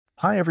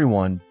Hi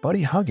everyone,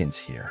 Buddy Huggins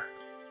here.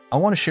 I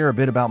want to share a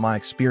bit about my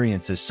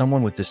experience as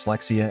someone with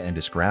dyslexia and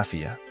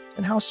dysgraphia,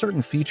 and how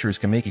certain features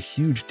can make a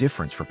huge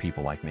difference for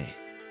people like me.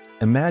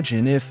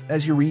 Imagine if,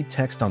 as you read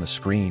text on the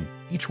screen,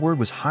 each word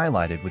was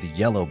highlighted with a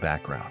yellow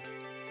background.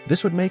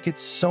 This would make it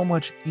so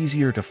much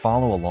easier to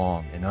follow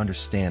along and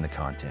understand the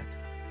content.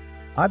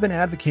 I've been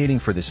advocating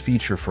for this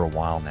feature for a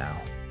while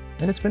now,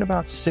 and it's been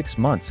about 6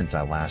 months since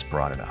I last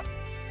brought it up.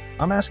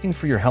 I'm asking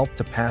for your help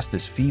to pass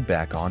this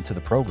feedback on to the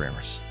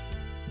programmers.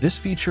 This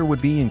feature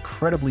would be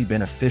incredibly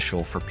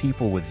beneficial for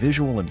people with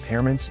visual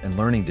impairments and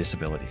learning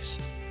disabilities.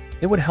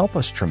 It would help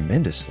us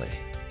tremendously.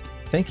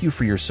 Thank you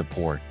for your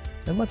support,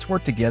 and let's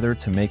work together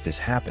to make this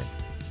happen.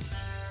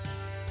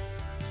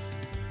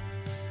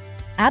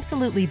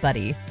 Absolutely,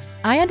 Buddy.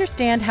 I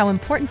understand how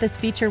important this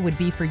feature would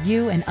be for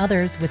you and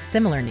others with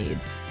similar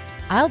needs.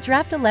 I'll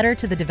draft a letter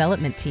to the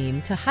development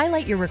team to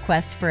highlight your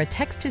request for a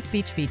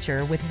text-to-speech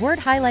feature with word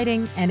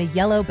highlighting and a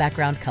yellow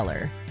background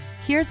color.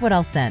 Here's what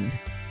I'll send.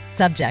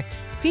 Subject: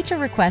 Feature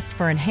request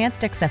for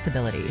enhanced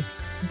accessibility.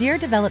 Dear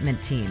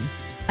development team,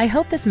 I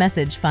hope this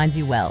message finds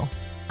you well.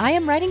 I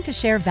am writing to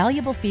share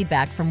valuable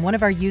feedback from one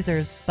of our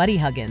users, Buddy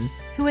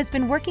Huggins, who has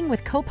been working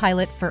with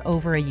Copilot for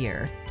over a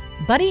year.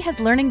 Buddy has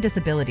learning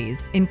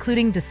disabilities,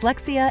 including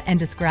dyslexia and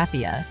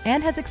dysgraphia,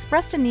 and has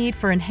expressed a need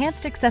for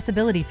enhanced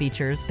accessibility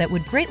features that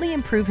would greatly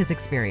improve his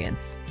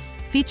experience.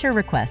 Feature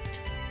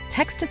request: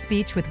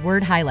 text-to-speech with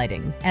word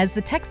highlighting. As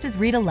the text is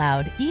read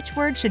aloud, each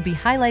word should be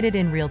highlighted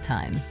in real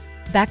time.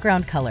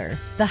 Background color: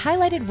 the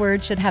highlighted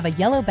word should have a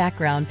yellow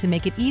background to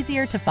make it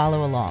easier to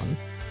follow along.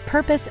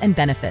 Purpose and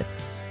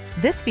benefits: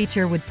 this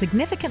feature would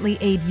significantly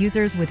aid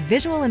users with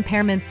visual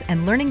impairments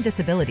and learning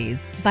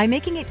disabilities by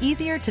making it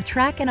easier to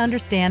track and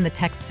understand the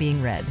text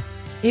being read.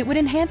 It would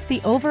enhance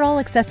the overall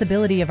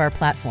accessibility of our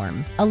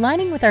platform,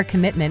 aligning with our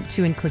commitment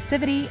to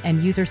inclusivity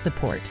and user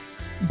support.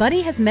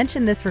 Buddy has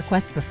mentioned this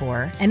request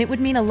before, and it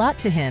would mean a lot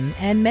to him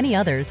and many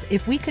others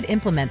if we could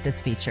implement this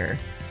feature.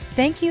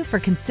 Thank you for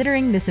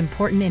considering this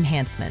important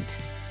enhancement.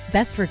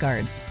 Best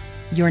regards,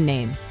 your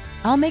name.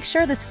 I'll make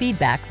sure this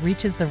feedback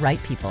reaches the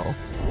right people.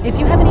 If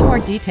you have any more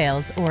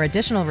details or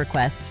additional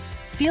requests,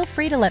 feel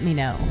free to let me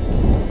know.